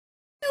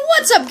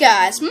What's up,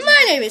 guys?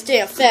 My name is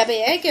Dan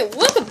Fabian, and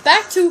welcome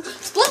back to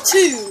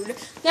Splatoon.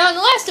 Now, in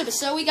the last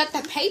episode, we got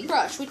the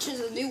paintbrush, which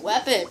is a new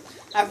weapon.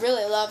 I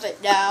really love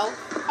it now.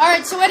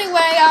 Alright, so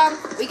anyway,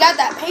 we got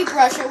that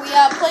paintbrush, and we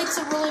played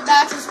some really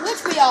matches,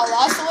 which we all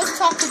lost, so let's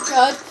talk to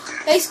Judge.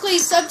 Basically,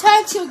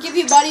 sometimes he'll give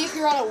you money if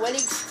you're on a winning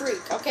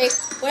streak, okay?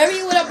 Whenever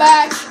you win a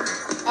match,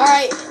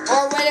 alright,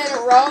 or win in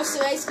a row,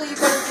 so basically you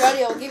go to Judge,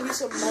 he'll give you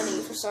some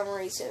money for some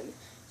reason.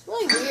 It's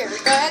really weird.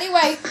 But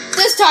anyway,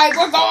 this time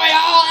we're going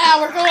all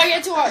out. We're going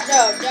into a...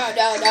 No.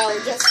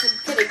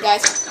 Just kidding,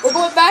 guys. We're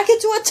going back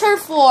into a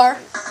turf war.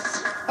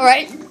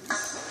 Alright?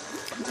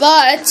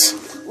 But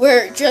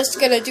we're just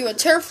going to do a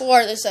turf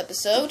war this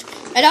episode.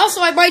 And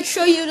also, I might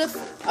show you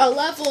a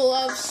level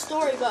of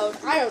story mode.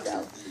 I don't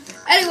know.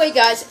 Anyway,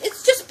 guys,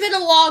 it's just been a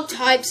long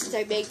time since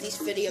I made these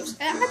videos.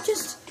 And I'm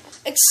just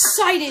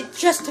excited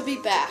just to be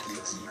back.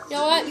 You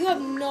know what? You have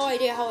no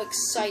idea how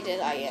excited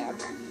I am.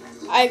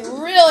 I'm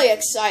really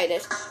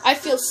excited. I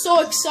feel so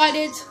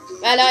excited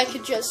that I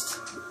could just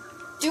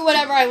do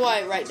whatever I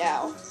want right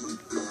now.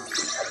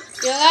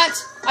 You know that?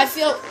 I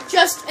feel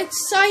just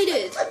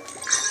excited.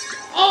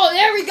 Oh,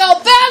 there we go.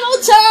 Battle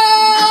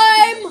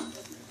time!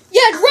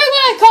 Yeah, right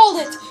when I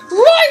called it.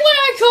 Right when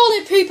I called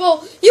it,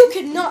 people. You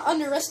cannot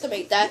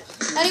underestimate that.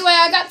 Anyway,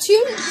 I got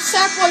 2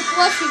 Sackboy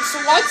plushies. So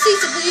once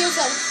these videos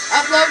are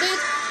uploaded,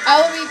 I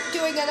will be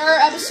doing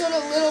another episode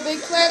of Little Big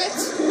Planet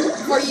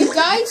for you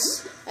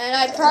guys. And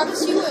I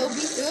promise you it will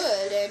be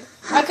good. And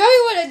I'm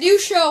coming with a new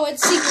show in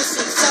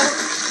secrecy, so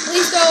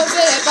please don't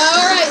admit it. But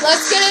alright,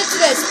 let's get into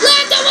this.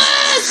 Splat the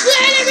walls!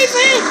 Splat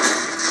everything!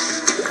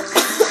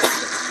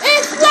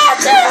 It's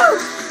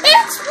Splatoon!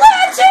 It's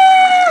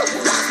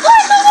Splatoon!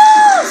 Splat the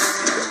walls!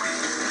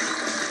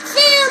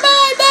 Fear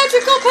my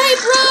magical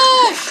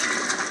paintbrush!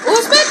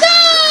 Uzbeka!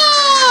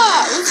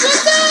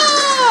 Uzbeka!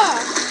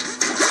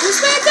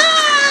 Uzbeka!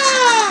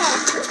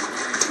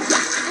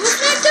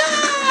 Uzbeka!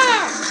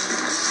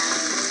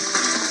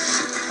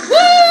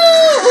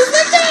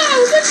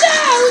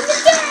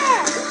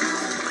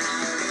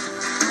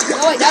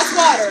 Oh wait, that's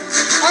water.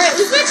 Alright,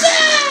 Uzbeka!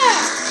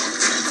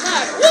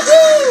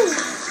 Woohoo!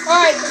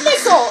 Alright,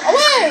 missile,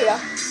 away!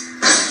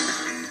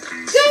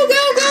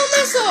 Go,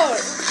 missile!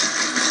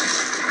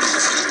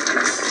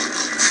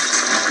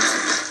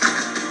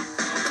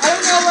 I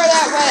don't know where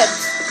that went.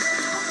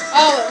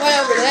 Oh, it went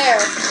over there.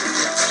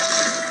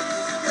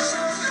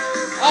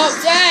 Oh,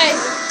 dang!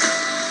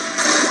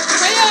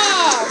 Hiya!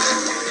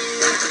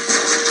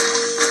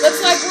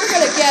 Looks like we're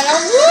gonna get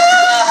him.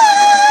 Woo!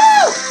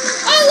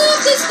 I love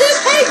this new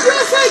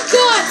paintbrush I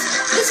got!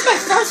 This is my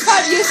first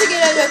time using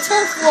it in a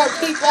turf war,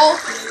 people.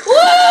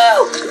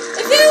 Woo!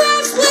 If you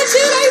have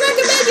Splatoon, I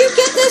recommend you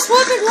get this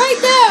weapon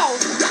right now.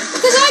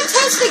 Because I'm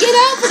testing it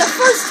out for the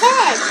first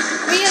time.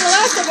 I mean, in the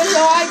last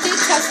video, I did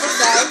test this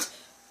out.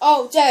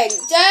 Oh, dang.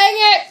 Dang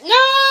it!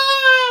 No!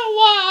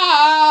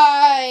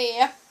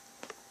 Why?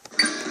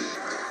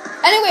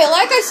 Anyway,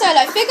 like I said,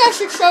 I think I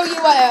should show you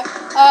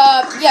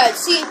yeah,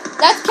 see,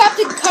 that's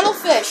Captain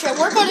Cuttlefish, and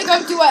we're going to go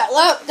do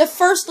the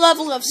first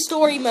level of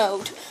story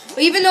mode.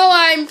 But even though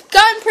I've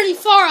gotten pretty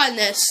far on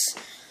this,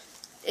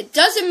 it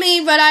doesn't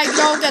mean that I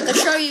don't get to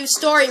show you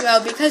story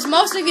mode, because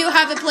most of you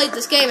haven't played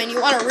this game and you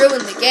want to ruin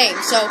the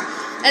game. So,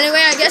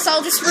 anyway, I guess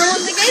I'll just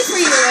ruin the game for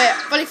you.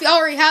 But if you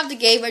already have the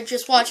game and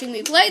just watching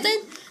me play,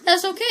 then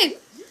that's okay.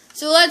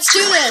 So let's do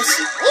this.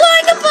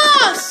 Like a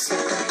boss!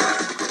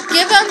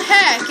 Give them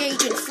heck,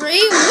 Agent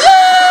Free.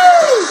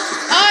 Woo!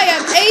 I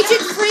am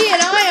Agent Free and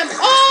I am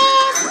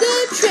off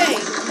the chain.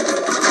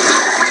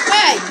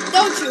 Hey,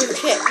 don't you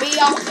hit me,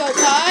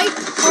 Octopi,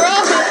 or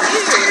I'll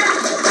hit you.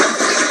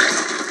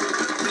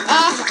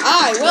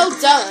 Well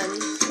done.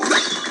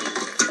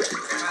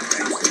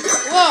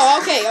 Whoa,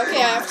 okay, I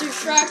have to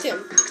distract him.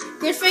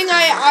 Good thing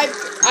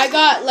I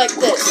got like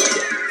this.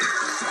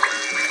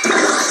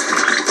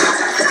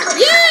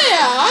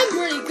 Yeah, I'm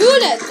pretty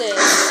good at this.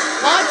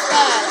 Launch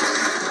pad.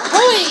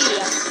 Ahoy!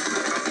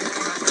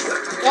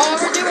 Don't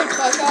overdo it,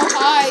 bucko.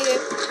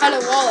 Hide a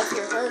wall if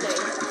you're hurting.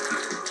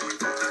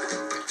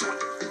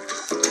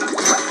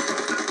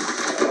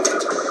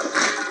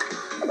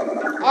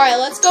 Alright,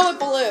 let's go with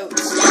balloons.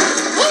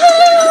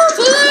 Woohoo!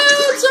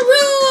 Balloons a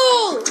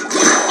rule!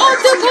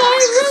 Octopi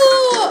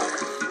rule!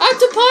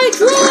 Octopi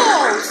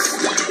draws!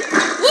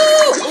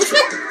 Woo!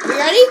 Uzbek, you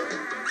ready?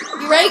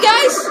 You ready,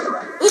 guys?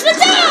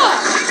 Uzbeka!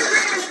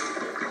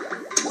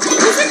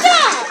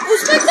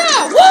 Uzbeka!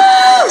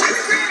 Woo!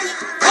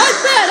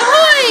 Iceman,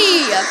 ahoy!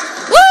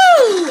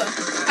 Woo!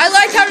 I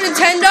like how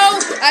Nintendo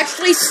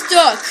actually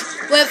stuck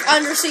with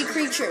undersea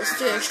creatures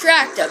to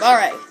distract them.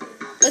 Alright,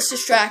 let's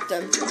distract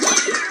them.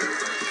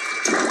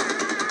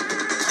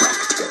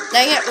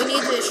 Dang it, we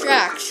need the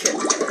distraction.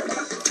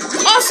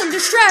 Awesome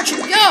distraction,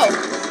 go!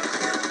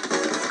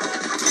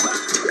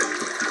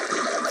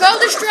 Go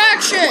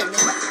distraction!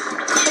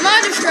 Come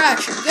on,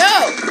 distraction,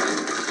 go!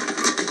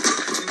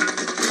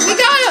 We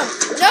got him!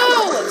 No!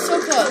 So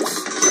close.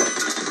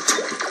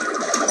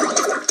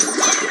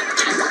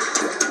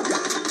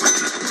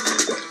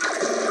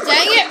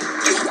 Dang it!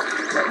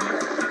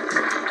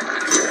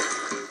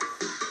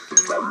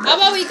 How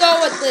about we go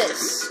with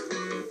this?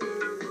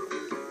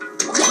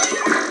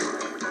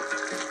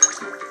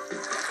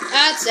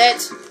 That's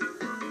it.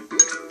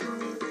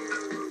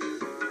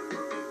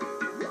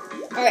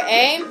 Alright,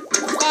 aim,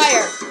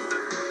 fire.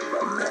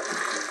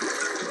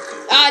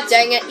 Ah,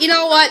 dang it. You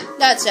know what?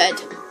 That's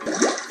it.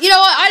 You know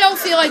what? I don't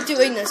feel like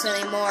doing this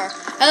anymore.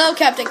 Hello,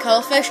 Captain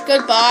Cuttlefish.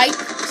 Goodbye.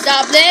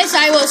 Stop this.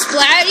 I will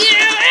splat you.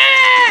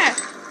 Ah!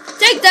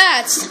 Take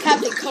that,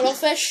 Captain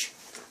Cuttlefish.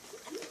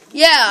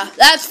 Yeah,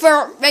 that's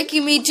for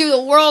making me do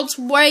the world's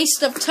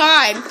waste of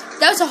time.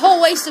 That was a whole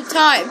waste of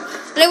time.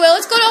 Anyway,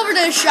 let's go over to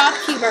the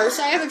shopkeepers.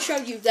 I haven't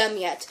showed you them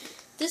yet.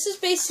 This is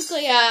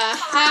basically a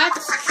hat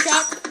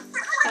shop.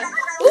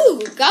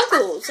 Ooh,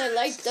 goggles. I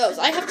like those.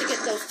 I have to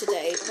get those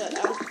today, but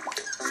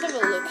let's have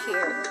a look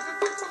here.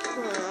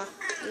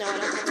 No, I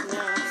don't have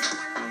enough.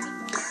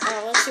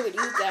 Let's see what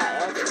you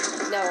got. Okay.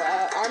 No,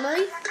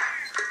 armory?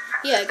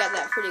 Yeah, I got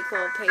that pretty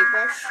cool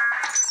paintbrush.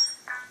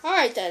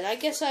 Alright then, I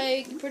guess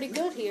I'm pretty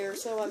good here,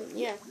 so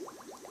yeah.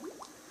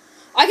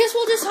 I guess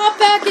we'll just hop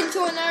back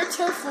into another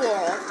turf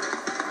war.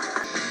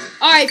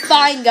 Alright,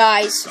 fine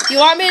guys. You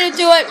want me to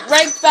do it?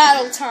 Ranked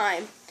battle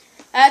time.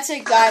 That's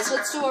it guys,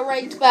 let's do a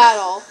ranked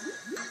battle.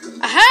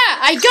 Aha!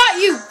 I got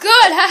you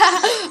good!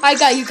 I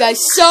got you guys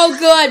so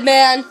good,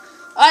 man.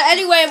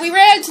 Anyway, we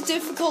ran into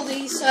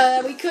difficulties.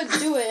 We couldn't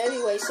do it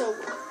anyway, so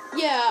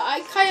yeah,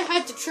 I kind of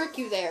had to trick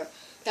you there,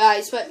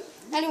 guys, but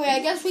anyway, I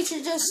guess we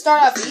should just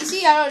start off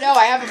easy. I don't know.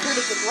 I have a pretty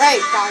good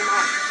rank on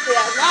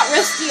not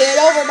risking it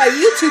over my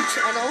YouTube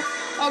channel.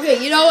 Okay,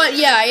 you know what?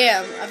 Yeah, I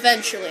am.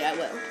 Eventually, I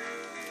will.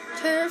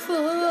 Turf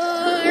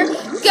war,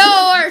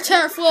 go! Or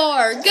turf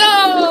war,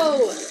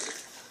 go!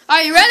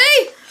 Are you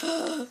ready?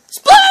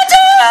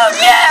 Splatoon!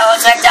 Yeah,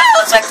 let's take that!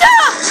 Let's take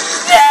that!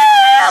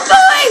 Yeah,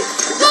 boy!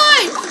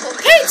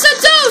 Pizza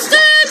toast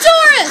and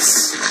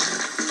Doris!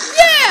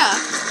 Yeah!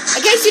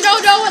 In case you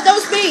don't know what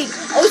those mean,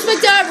 Oats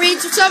McDonald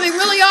reads something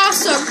really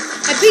awesome,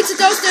 and Pizza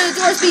Toast and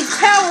Doors means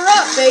power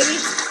up, baby.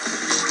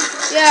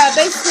 Yeah,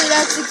 basically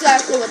that's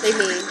exactly what they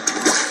mean.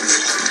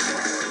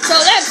 So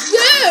let's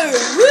go!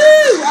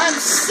 Woo! I'm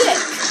sick.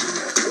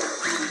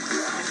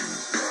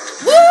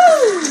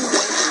 Woo!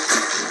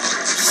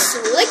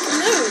 Slick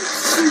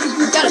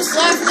moves. Gotta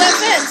slide for that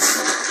fence.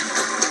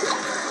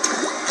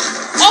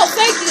 Oh,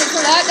 thank you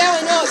for that. Now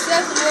we know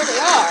exactly where they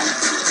are.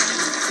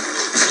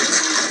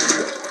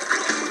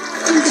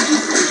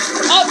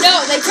 Oh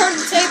no, they turned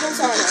the tables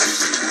on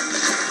us.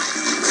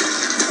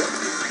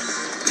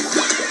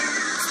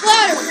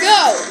 Splatter,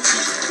 go!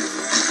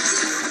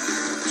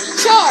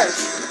 Charge!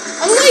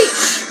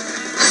 Unleash!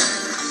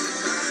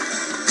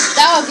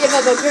 That'll give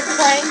them a good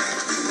prank.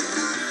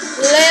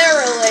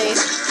 Literally.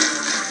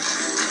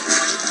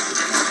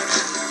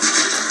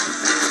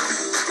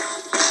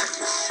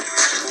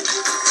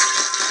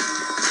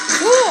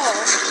 Cool!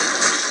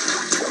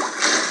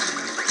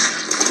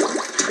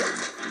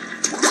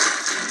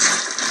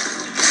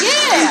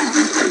 Yeah!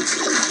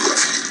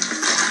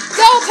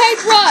 Go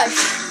paintbrush!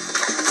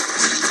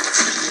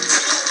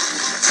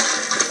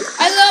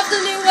 I love the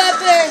new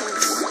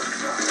weapons!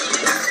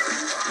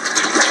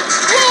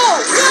 Whoa!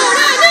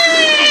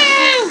 No!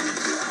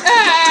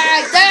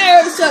 Ah, there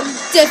are some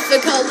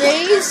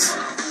difficulties.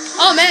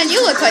 Oh man, you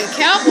look like a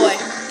cowboy.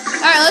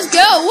 Alright, let's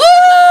go!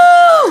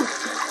 Woo!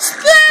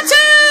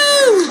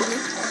 Splatoon!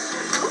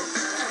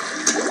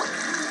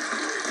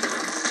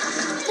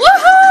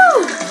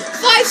 Woohoo!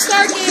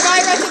 5-star game, I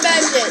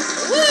recommend it.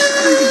 Woo!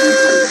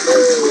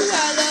 I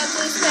love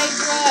this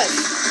paintbrush.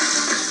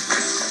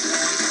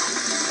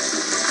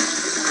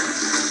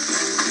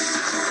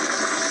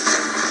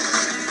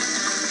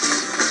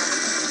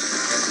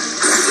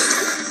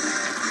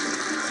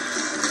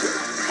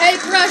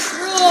 Paintbrush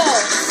rule.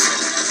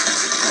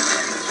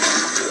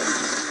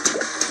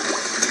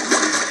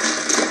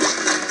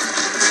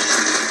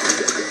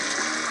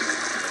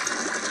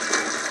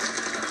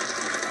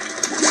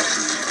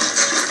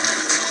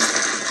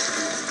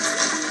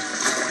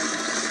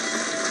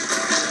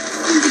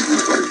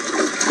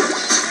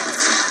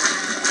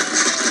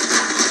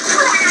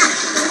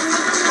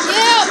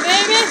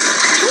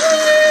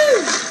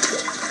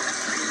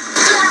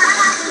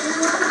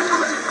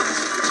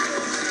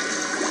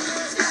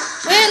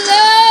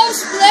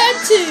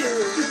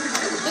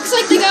 Looks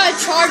like they got a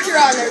charger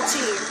on their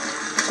team.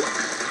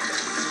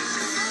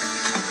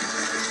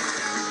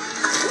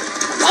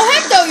 Oh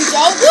heck no you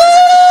don't! Woo!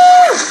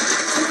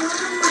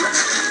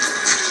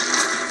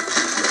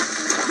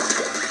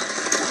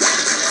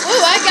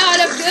 Ooh, I got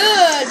him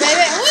good,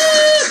 baby!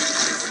 Woo!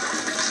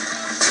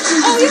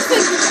 Oh, you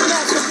think you can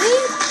mess with me?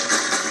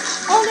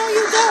 Oh no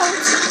you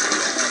don't!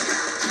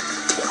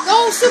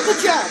 Go super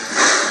jump!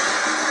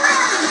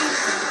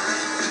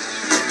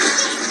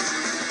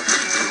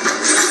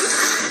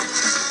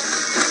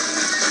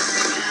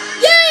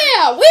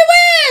 We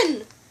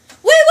win!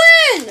 We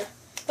win!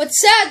 But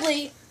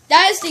sadly,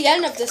 that is the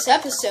end of this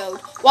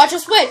episode. Watch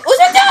us win.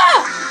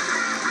 Uzada!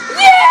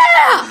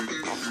 Yeah!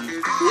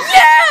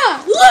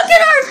 Yeah! Look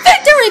at our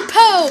victory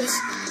pose!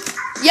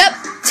 Yep,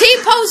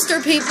 team poster,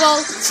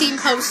 people. Team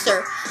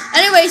poster.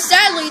 Anyway,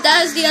 sadly,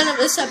 that is the end of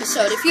this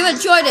episode. If you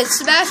enjoyed it,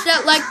 smash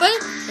that like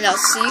button, and I'll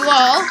see you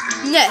all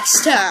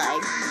next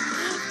time.